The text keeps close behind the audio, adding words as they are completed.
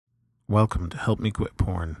Welcome to Help Me Quit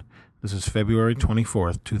Porn. This is February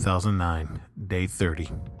 24th, 2009, day 30.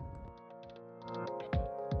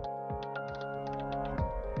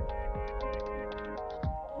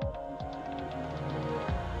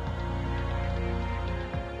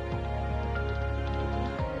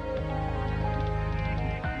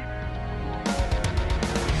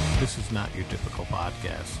 This is not your typical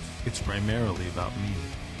podcast. It's primarily about me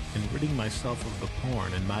and ridding myself of the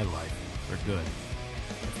porn in my life for good.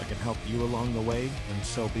 If I can help you along the way, then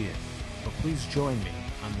so be it. But please join me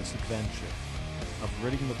on this adventure of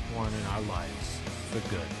ridding the porn in our lives for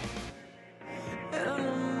good.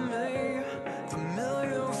 Enemy,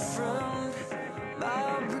 familiar friend,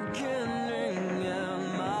 my beginning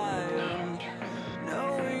and my end.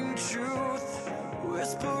 Knowing truth,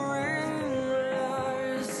 whispering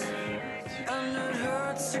lies, and it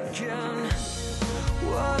hurts again.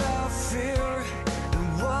 What I fear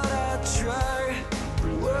and what I try,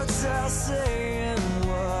 the words I say and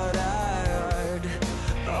what I hide.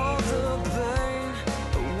 All the pain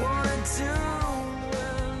I wanted to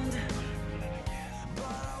end, but I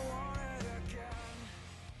want it again.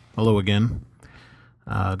 Hello again.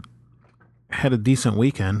 Had a decent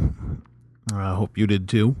weekend. I hope you did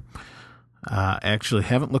too. Actually,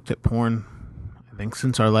 haven't looked at porn, I think,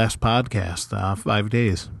 since our last podcast, 5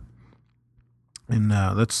 days. And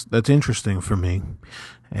that's interesting for me,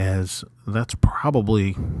 as that's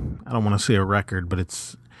probably, I don't want to say a record, but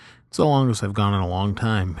it's the longest I've gone in a long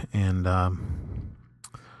time, and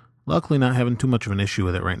luckily not having too much of an issue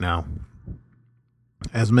with it right now.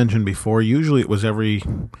 As mentioned before, usually it was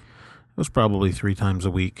probably 3 times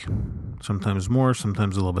a week, sometimes more,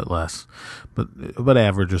 sometimes a little bit less, but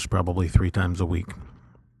average is probably 3 times a week.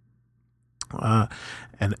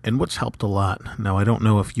 And what's helped a lot, now I don't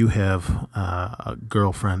know if you have a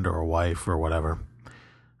girlfriend or a wife or whatever,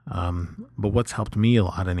 but what's helped me a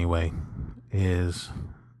lot anyway is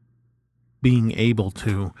being able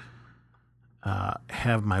to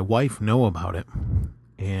have my wife know about it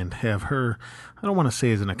and have her, I don't want to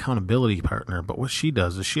say as an accountability partner, but what she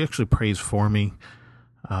does is she actually prays for me.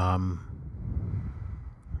 She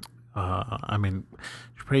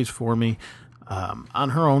prays for me on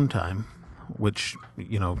her own time, which,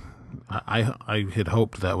 you know, I had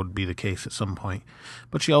hoped that would be the case at some point.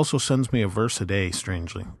 But she also sends me a verse a day,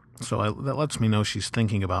 strangely. So that lets me know she's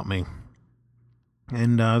thinking about me,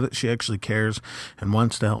 and that she actually cares and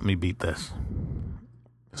wants to help me beat this.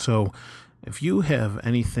 So if you have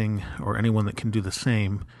anything or anyone that can do the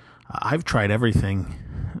same, I've tried everything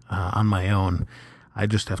on my own. I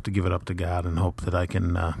just have to give it up to God and hope that I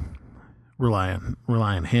can rely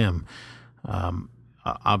on Him.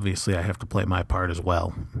 Obviously, I have to play my part as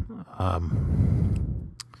well.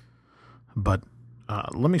 But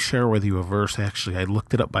let me share with you a verse. Actually, I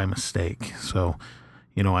looked it up by mistake. So,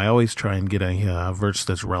 you know, I always try and get a verse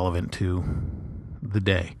that's relevant to the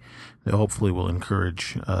day that hopefully will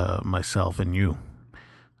encourage myself and you.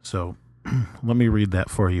 So let me read that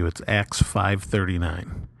for you. It's Acts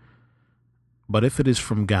 5:39. But if it is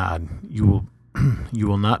from God, you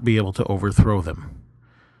will not be able to overthrow them.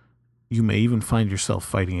 You may even find yourself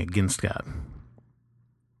fighting against God.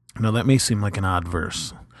 Now, that may seem like an odd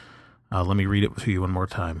verse. Let me read it to you one more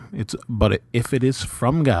time. But if it is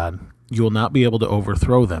from God, you will not be able to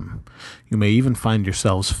overthrow them. You may even find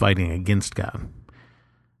yourselves fighting against God.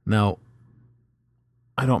 Now,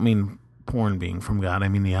 I don't mean porn being from God. I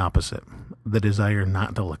mean the opposite. The desire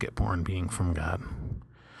not to look at porn being from God.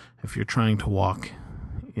 If you're trying to walk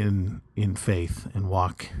in faith and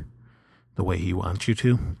walk the way He wants you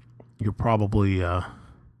to, you're probably,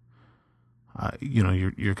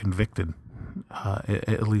 you're convicted,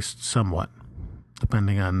 at least somewhat,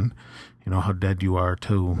 depending on, how dead you are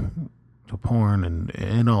to porn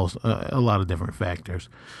and all, a lot of different factors.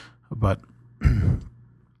 But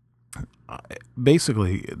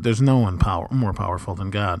basically, there's no one more powerful than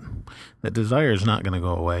God. That desire is not going to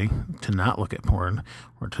go away to not look at porn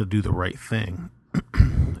or to do the right thing.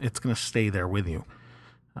 It's going to stay there with you.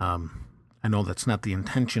 I know that's not the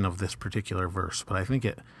intention of this particular verse, but I think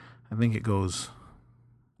it goes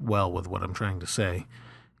well with what I'm trying to say.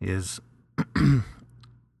 Is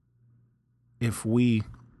if we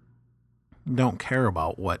don't care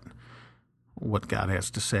about what God has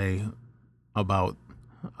to say about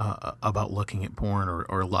looking at porn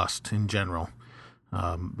or lust in general,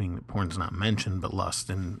 being that porn's not mentioned, but lust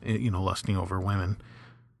and lusting over women,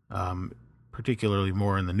 particularly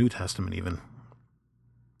more in the New Testament even.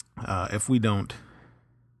 If we don't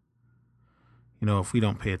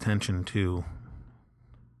pay attention to,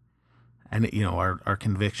 and our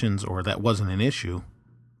convictions, or that wasn't an issue,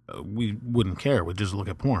 we wouldn't care. We'd just look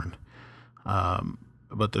at porn.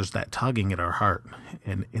 but there's that tugging at our heart,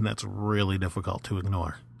 and that's really difficult to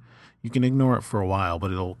ignore. You can ignore it for a while,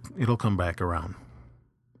 but it'll come back around.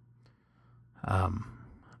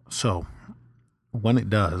 So when it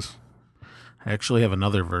does, I actually have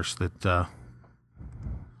another verse that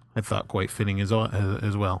I thought quite fitting as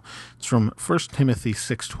well. It's from 1 Timothy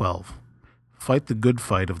 6:12. Fight the good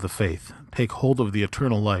fight of the faith. Take hold of the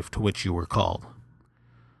eternal life to which you were called.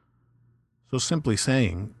 So simply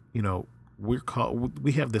saying,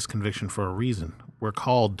 we have this conviction for a reason. We're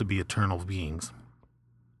called to be eternal beings.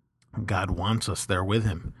 God wants us there with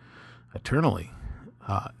him eternally.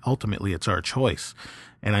 Ultimately, it's our choice.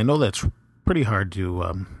 And I know that's pretty hard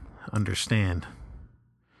to understand,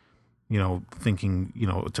 thinking,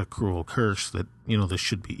 it's a cruel curse that, this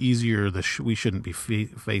should be easier. We shouldn't be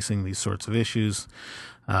facing these sorts of issues,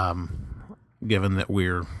 given that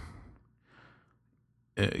we're,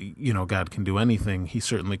 God can do anything. He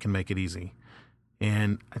certainly can make it easy.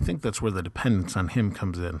 And I think that's where the dependence on him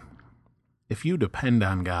comes in. If you depend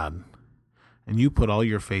on God and you put all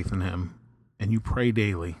your faith in him and you pray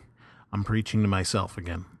daily, I'm preaching to myself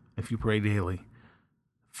again. If you pray daily,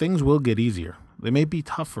 things will get easier. They may be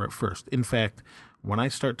tougher at first. In fact, when I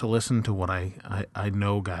start to listen to what I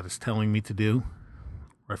know God is telling me to do,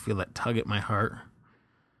 or I feel that tug at my heart,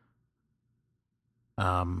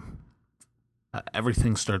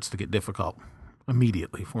 everything starts to get difficult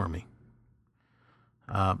immediately for me.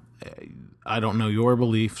 I don't know your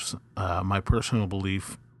beliefs. My personal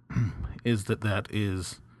belief is that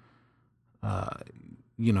is,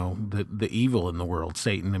 the evil in the world,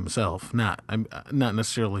 Satan himself. Not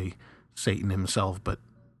necessarily Satan himself, but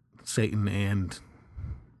Satan and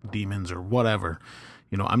demons or whatever.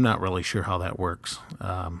 I'm not really sure how that works.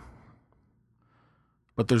 But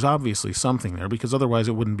there's obviously something there, because otherwise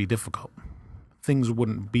it wouldn't be difficult. Things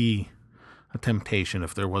wouldn't be a temptation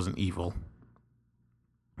if there wasn't evil,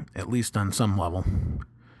 at least on some level.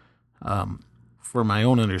 For my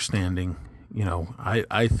own understanding,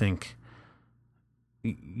 I think,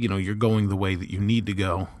 you're going the way that you need to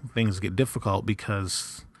go. Things get difficult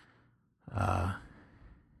because,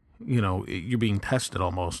 you're being tested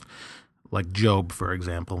almost. Like Job, for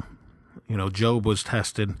example. Job was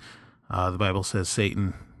tested. The Bible says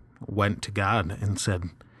Satan went to God and said,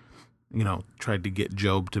 tried to get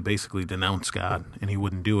Job to basically denounce God, and he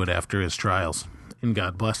wouldn't do it after his trials. And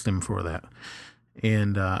God blessed him for that.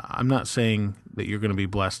 And I'm not saying that you're going to be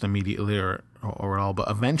blessed immediately or at all, but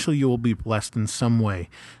eventually you will be blessed in some way.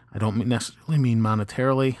 I don't necessarily mean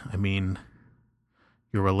monetarily. I mean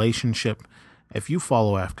your relationship. If you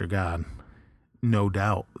follow after God, no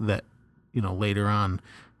doubt that, later on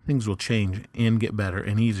things will change and get better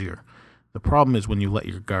and easier. The problem is when you let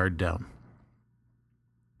your guard down.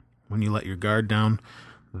 When you let your guard down,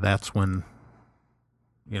 that's when,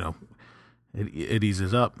 it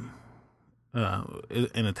eases up.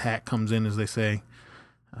 An attack comes in, as they say.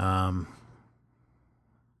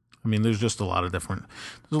 There's just a lot of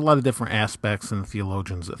different aspects, and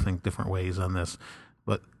theologians that think different ways on this.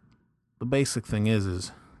 But the basic thing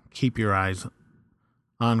is keep your eyes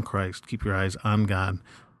on Christ, keep your eyes on God,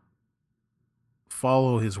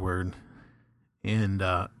 follow his word, and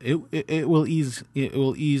it will ease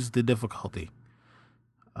the difficulty.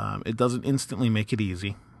 It doesn't instantly make it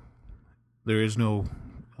easy. There is no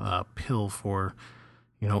pill for,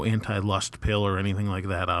 anti-lust pill or anything like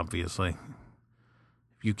that, obviously.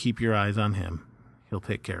 If you keep your eyes on him, he'll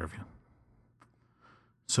take care of you.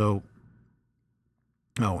 So,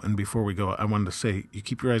 and before we go, I wanted to say, you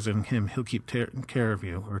keep your eyes on him, he'll keep care of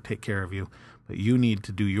you, or take care of you, but you need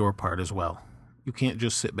to do your part as well. You can't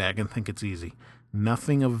just sit back and think it's easy.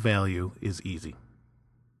 Nothing of value is easy.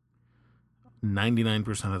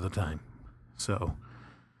 99% of the time. So,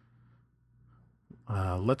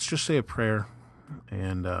 let's just say a prayer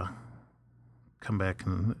and come back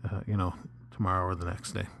and, tomorrow or the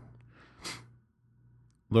next day.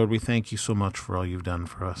 Lord, we thank you so much for all you've done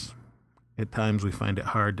for us. At times we find it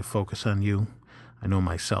hard to focus on you. I know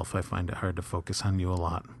myself, I find it hard to focus on you a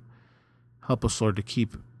lot. Help us, Lord, to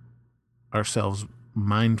keep ourselves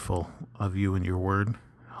mindful of you and your word.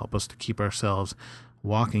 Help us to keep ourselves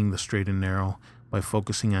walking the straight and narrow by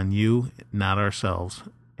focusing on you, not ourselves,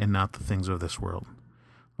 and not the things of this world.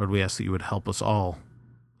 Lord, we ask that you would help us all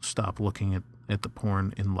stop looking at the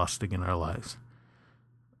porn and lusting in our lives.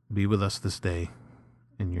 Be with us this day.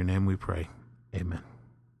 In your name we pray. Amen.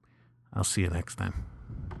 I'll see you next time.